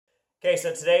Okay,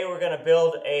 so today we're going to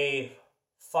build a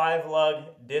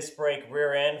 5-lug disc brake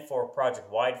rear end for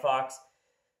Project Wide Fox.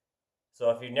 So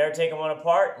if you've never taken one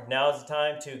apart, now is the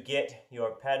time to get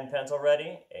your pad and pencil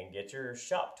ready and get your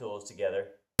shop tools together.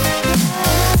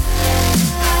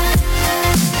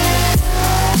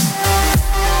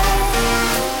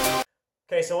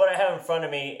 Okay, so what I have in front of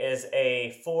me is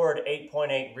a Ford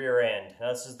 8.8 rear end.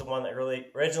 Now this is the one that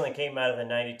originally came out of the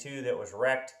 92 that was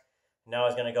wrecked. Now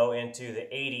it's going to go into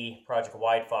the 80 Project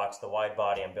Wide Fox, the wide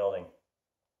body I'm building.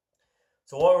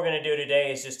 So what we're going to do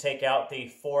today is just take out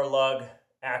the 4-lug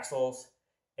axles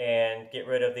and get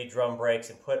rid of the drum brakes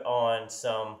and put on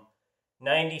some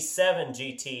 97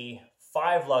 GT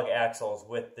 5-lug axles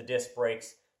with the disc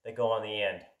brakes that go on the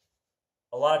end.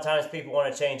 A lot of times people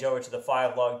want to change over to the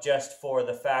 5-lug just for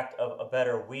the fact of a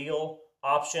better wheel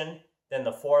option than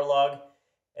the 4-lug.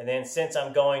 And then since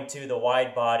I'm going to the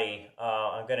wide body,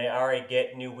 I'm going to already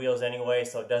get new wheels anyway,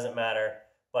 so it doesn't matter.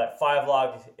 But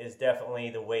 5-lug is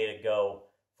definitely the way to go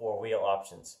for wheel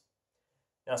options.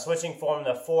 Now switching from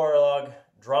the 4-lug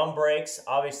drum brakes,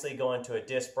 obviously going to a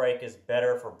disc brake is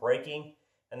better for braking.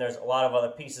 And there's a lot of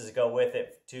other pieces that go with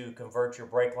it to convert your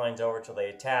brake lines over till they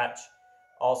attach.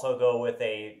 Also go with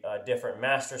a different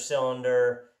master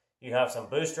cylinder. You have some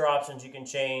booster options you can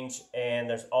change, and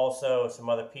there's also some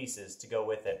other pieces to go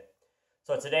with it.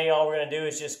 So today all we're going to do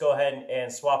is just go ahead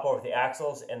and swap over the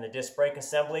axles and the disc brake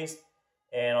assemblies,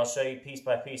 and I'll show you piece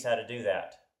by piece how to do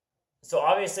that. So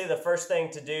obviously the first thing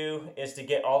to do is to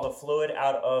get all the fluid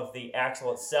out of the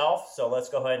axle itself, so let's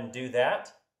go ahead and do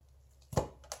that.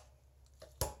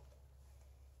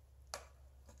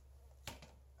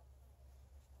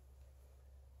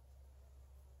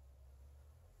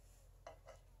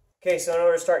 Okay, so in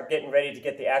order to start getting ready to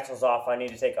get the axles off, I need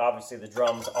to take obviously the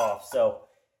drums off. So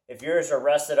if yours are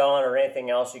rested on or anything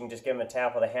else, you can just give them a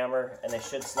tap with a hammer and they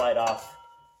should slide off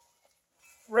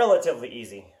relatively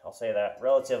easy. I'll say that,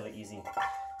 relatively easy.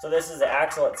 So this is the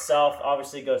axle itself.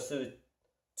 Obviously goes through the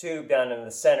tube down in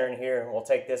the center in here. We'll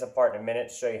take this apart in a minute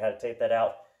to show you how to take that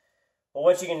out. But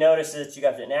what you can notice is you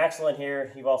got an axle in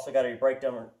here. You've also got a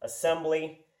breakdown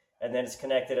assembly, and then it's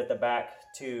connected at the back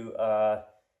to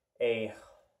a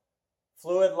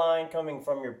fluid line coming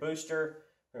from your booster,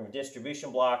 from your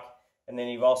distribution block, and then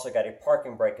you've also got a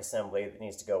parking brake assembly that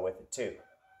needs to go with it too.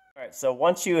 All right, so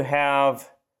once you have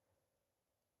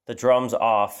the drums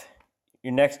off,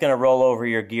 you're next going to roll over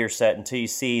your gear set until you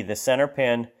see the center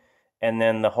pin and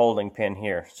then the holding pin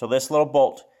here. So this little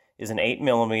bolt is an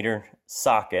 8mm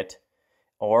socket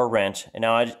or a wrench, and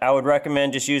now I would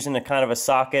recommend just using a kind of a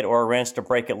socket or a wrench to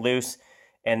break it loose,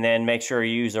 and then make sure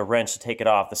you use a wrench to take it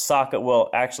off. The socket will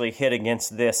actually hit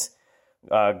against this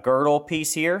girdle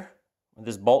piece here,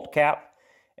 this bolt cap,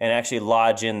 and actually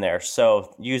lodge in there.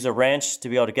 So use a wrench to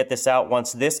be able to get this out.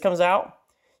 Once this comes out,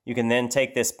 you can then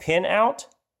take this pin out,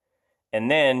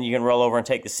 and then you can roll over and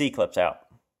take the C-clips out.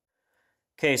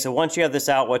 Okay, so once you have this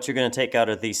out, what you're going to take out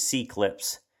are these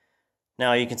C-clips.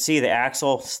 Now you can see the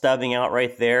axle stubbing out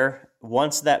right there.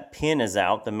 Once that pin is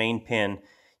out, the main pin,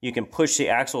 you can push the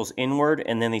axles inward,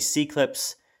 and then these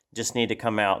C-clips just need to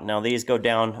come out. Now these go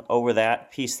down over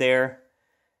that piece there,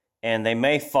 and they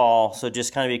may fall, so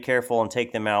just kind of be careful and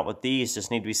take them out. But these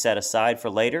just need to be set aside for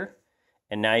later,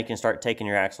 and now you can start taking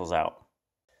your axles out.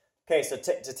 Okay, so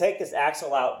to take this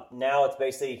axle out, now it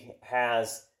basically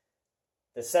has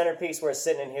the centerpiece where it's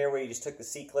sitting in here, where you just took the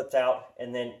C-clips out,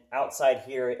 and then outside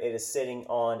here it is sitting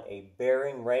on a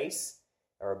bearing race,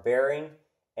 or a bearing,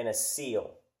 and a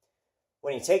seal.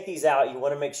 When you take these out, you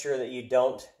want to make sure that you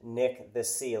don't nick the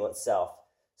seal itself.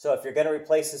 So if you're going to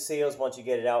replace the seals, once you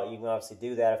get it out, you can obviously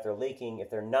do that if they're leaking. If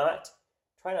they're not,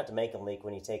 try not to make them leak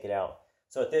when you take it out.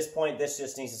 So at this point, this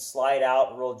just needs to slide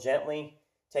out real gently.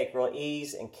 Take real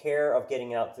ease and care of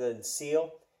getting out the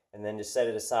seal, and then just set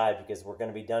it aside because we're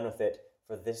going to be done with it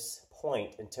for this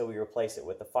point until we replace it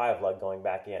with the 5-lug going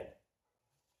back in.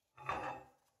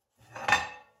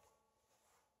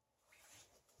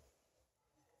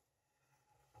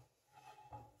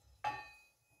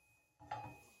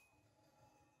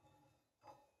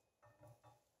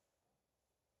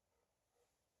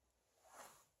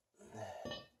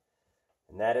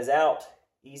 And that is out.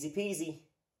 Easy peasy.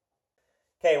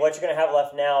 Okay, what you're going to have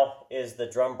left now is the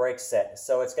drum brake set.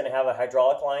 So it's going to have a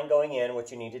hydraulic line going in,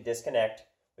 which you need to disconnect,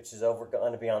 which is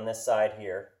going to be on this side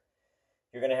here.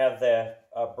 You're going to have the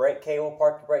brake cable,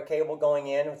 parking brake cable going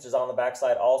in, which is on the back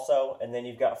side also. And then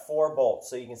you've got 4 bolts.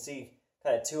 So you can see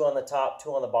kind of 2 on the top, 2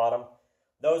 on the bottom.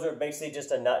 Those are basically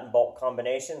just a nut and bolt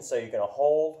combination. So you're going to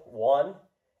hold one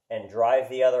and drive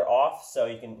the other off. So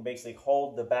you can basically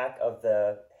hold the back of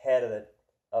the head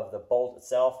of the bolt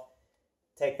itself,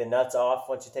 take the nuts off.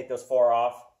 Once you take those 4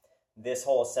 off, this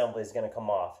whole assembly is going to come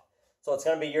off. So it's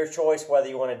going to be your choice whether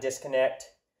you want to disconnect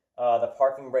the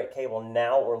parking brake cable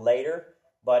now or later,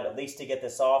 but at least to get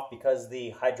this off, because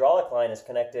the hydraulic line is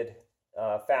connected,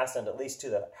 fastened at least to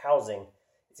the housing,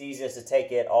 it's easiest to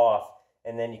take it off,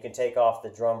 and then you can take off the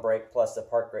drum brake plus the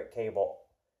park brake cable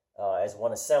as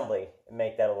one assembly and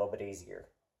make that a little bit easier.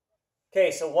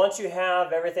 Okay, so once you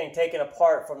have everything taken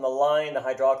apart from the line, the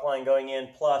hydraulic line going in,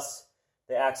 plus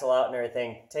the axle out and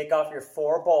everything, take off your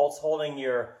 4 bolts holding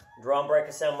your drum brake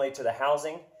assembly to the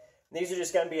housing. These are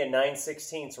just going to be a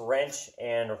 9/16 wrench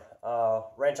and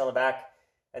wrench on the back,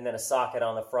 and then a socket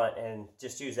on the front, and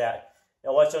just use that.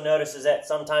 Now what you'll notice is that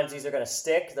sometimes these are going to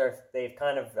stick. They've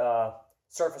kind of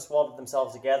surface welded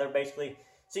themselves together basically.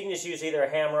 So you can just use either a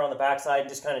hammer on the backside and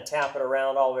just kind of tap it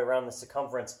around all the way around the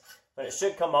circumference. But it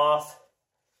should come off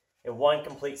in one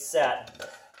complete set.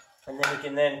 And then you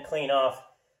can then clean off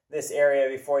this area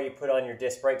before you put on your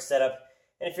disc brake setup.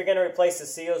 And if you're going to replace the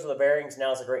seals or the bearings,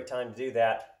 now's a great time to do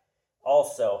that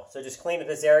also. So just clean up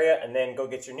this area and then go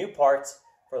get your new parts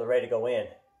for the ready to go in.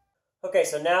 Okay,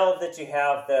 so now that you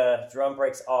have the drum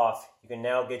brakes off, you can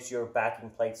now get your backing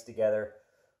plates together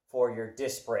for your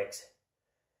disc brakes.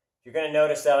 You're going to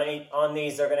notice that on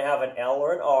these they're going to have an L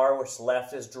or an R, which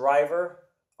left is driver,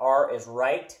 R is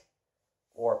right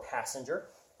or passenger.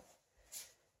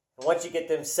 And once you get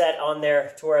them set on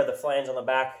there to where the flange on the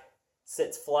back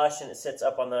sits flush and it sits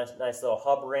up on the nice little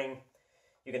hub ring,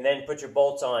 you can then put your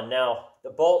bolts on. Now,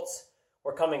 the bolts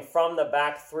were coming from the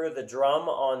back through the drum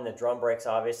on the drum brakes,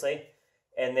 obviously.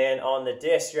 And then on the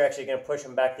disc, you're actually going to push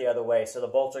them back the other way. So the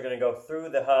bolts are going to go through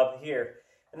the hub here.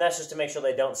 And that's just to make sure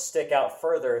they don't stick out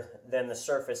further than the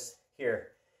surface here.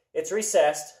 It's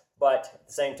recessed, but at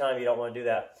the same time, you don't want to do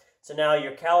that. So now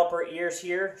your caliper ears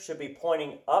here should be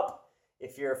pointing up.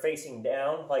 If you're facing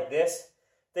down like this,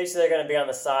 they're going to be on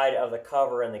the side of the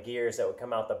cover and the gears that would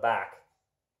come out the back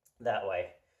that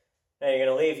way. Now you're going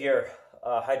to leave your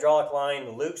hydraulic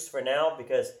line loose for now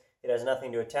because it has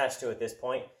nothing to attach to at this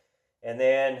point. And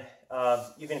then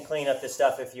you can clean up this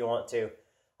stuff if you want to.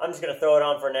 I'm just going to throw it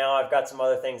on for now. I've got some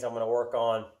other things I'm going to work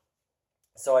on.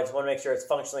 So I just want to make sure it's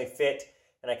functionally fit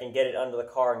and I can get it under the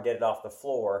car and get it off the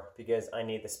floor because I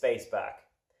need the space back.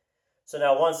 So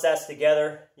now once that's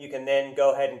together, you can then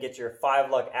go ahead and get your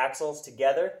 5-lug axles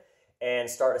together and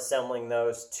start assembling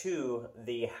those to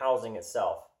the housing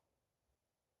itself.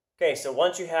 Okay, so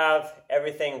once you have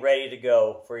everything ready to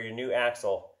go for your new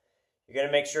axle, you're going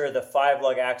to make sure the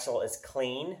 5-lug axle is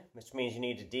clean, which means you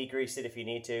need to degrease it if you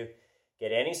need to.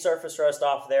 Get any surface rust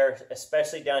off there,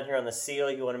 especially down here on the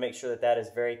seal. You want to make sure that that is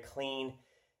very clean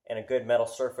and a good metal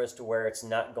surface to where it's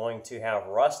not going to have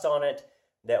rust on it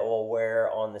that will wear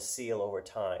on the seal over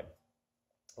time.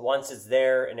 Once it's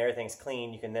there and everything's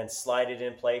clean, you can then slide it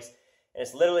in place. And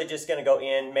it's literally just going to go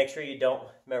in. Make sure you don't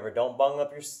bung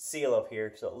up your seal up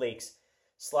here so it leaks.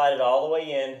 Slide it all the way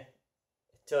in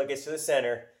until it gets to the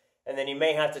center. And then you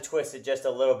may have to twist it just a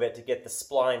little bit to get the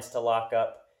splines to lock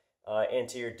up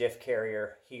into your diff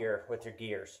carrier here with your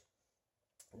gears.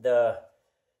 The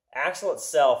axle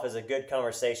itself is a good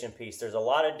conversation piece. There's a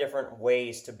lot of different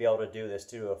ways to be able to do this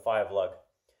to a 5-lug.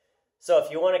 So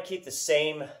if you want to keep the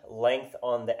same length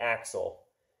on the axle,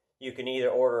 you can either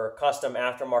order custom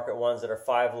aftermarket ones that are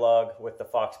 5-lug with the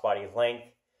Foxbody length.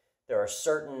 There are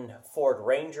certain Ford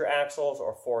Ranger axles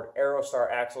or Ford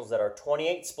Aerostar axles that are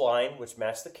 28 spline, which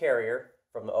match the carrier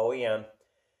from the OEM.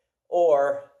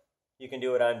 Or you can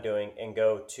do what I'm doing and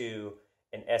go to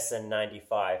an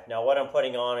SN95. Now what I'm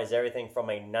putting on is everything from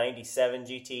a 97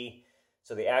 GT.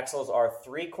 So the axles are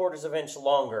 3/4 inch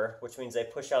longer, which means they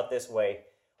push out this way.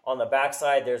 On the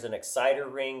backside, there's an exciter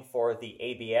ring for the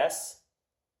ABS.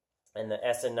 And the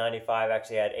SN95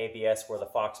 actually had ABS where the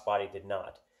Foxbody did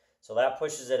not. So that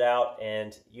pushes it out,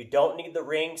 and you don't need the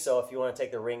ring. So if you want to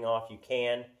take the ring off, you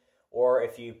can. Or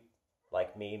if you,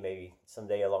 like me, maybe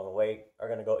someday along the way, are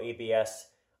going to go ABS,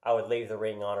 I would leave the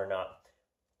ring on or not.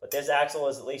 But this axle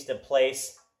is at least in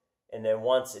place, and then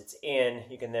once it's in,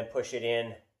 you can then push it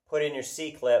in, put in your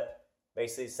C-clip,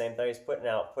 basically the same thing as putting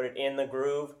out. Put it in the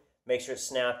groove, make sure it's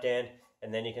snapped in,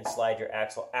 and then you can slide your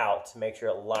axle out to make sure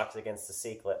it locks against the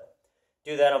C-clip.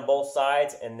 Do that on both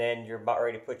sides, and then you're about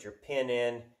ready to put your pin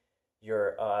in,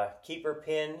 your keeper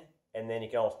pin, and then you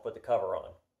can also put the cover on.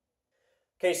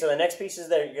 Okay, so the next pieces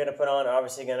that you're going to put on are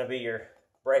obviously going to be your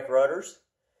brake rotors.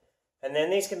 And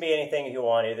then these can be anything you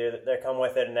want, either that come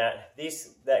with it and that.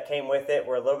 These that came with it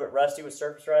were a little bit rusty with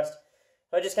surface rust.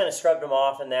 So I just kind of scrubbed them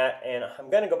off and that, and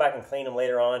I'm going to go back and clean them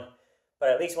later on. But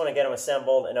I at least want to get them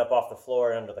assembled and up off the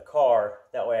floor and under the car.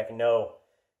 That way I can know,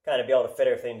 kind of be able to fit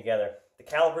everything together. The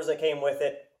calipers that came with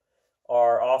it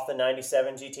are off the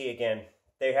 97 GT again.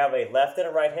 they have a left and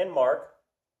a right hand mark,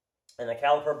 and the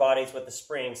caliper bodies with the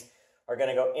springs are going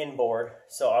to go inboard.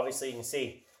 So obviously you can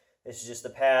see this is just the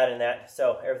pad and that,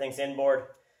 so everything's inboard.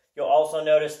 You'll also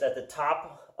notice that the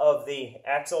top of the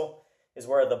axle is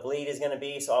where the bleed is going to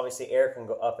be, so obviously air can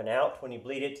go up and out when you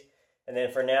bleed it. And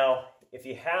then for now, if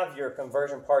you have your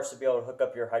conversion parts to be able to hook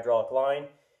up your hydraulic line,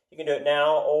 you can do it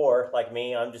now, or like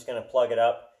me, I'm just going to plug it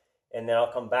up and then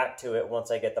I'll come back to it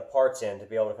once I get the parts in to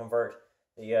be able to convert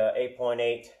the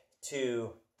 8.8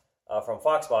 to from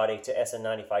Foxbody to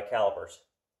SN95 calipers.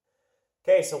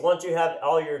 Okay, so once you have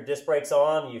all your disc brakes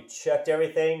on, you've checked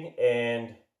everything,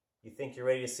 and you think you're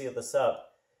ready to seal this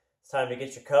up, it's time to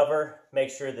get your cover. Make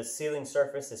sure the sealing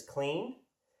surface is clean.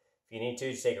 If you need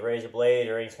to, just take a razor blade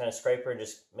or any kind of scraper and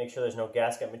just make sure there's no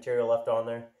gasket material left on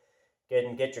there.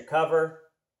 Get your cover,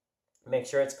 make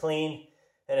sure it's clean,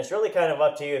 and it's really kind of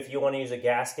up to you if you want to use a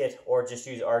gasket or just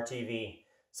use RTV.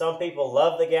 Some people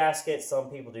love the gasket, some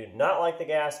people do not like the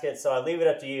gasket, so I leave it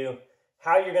up to you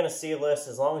how you're going to seal this.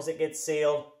 As long as it gets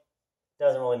sealed,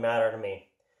 doesn't really matter to me.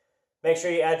 Make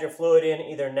sure you add your fluid in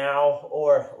either now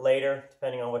or later,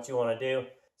 depending on what you want to do.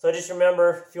 So just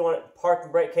remember, if you want park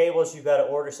and brake cables, you've got to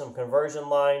order some conversion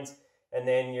lines, and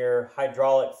then your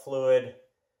hydraulic fluid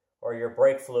or your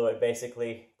brake fluid,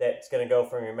 basically, that's going to go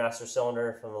from your master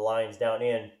cylinder, from the lines down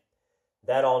in.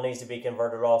 That all needs to be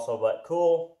converted also, but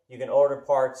cool, you can order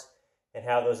parts and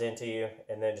have those into you,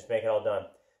 and then just make it all done.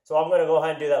 So I'm going to go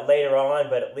ahead and do that later on,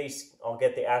 but at least I'll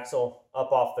get the axle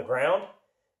up off the ground,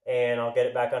 and I'll get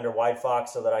it back under Wide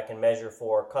Fox so that I can measure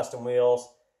for custom wheels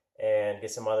and get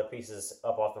some other pieces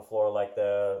up off the floor like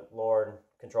the lower and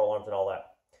control arms and all that.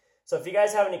 So if you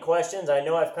guys have any questions, I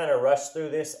know I've kind of rushed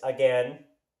through this again,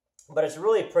 but it's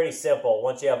really pretty simple.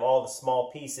 Once you have all the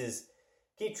small pieces,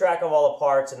 keep track of all the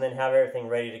parts and then have everything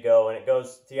ready to go, and it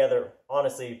goes together,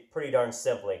 honestly, pretty darn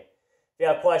simply. If you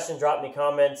have questions, drop me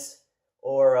comments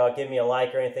or give me a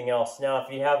like or anything else. Now,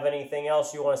 if you have anything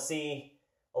else you want to see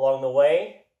along the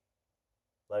way,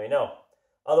 let me know.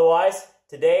 Otherwise,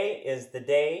 today is the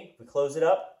day we close it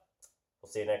up.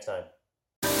 We'll see you next time.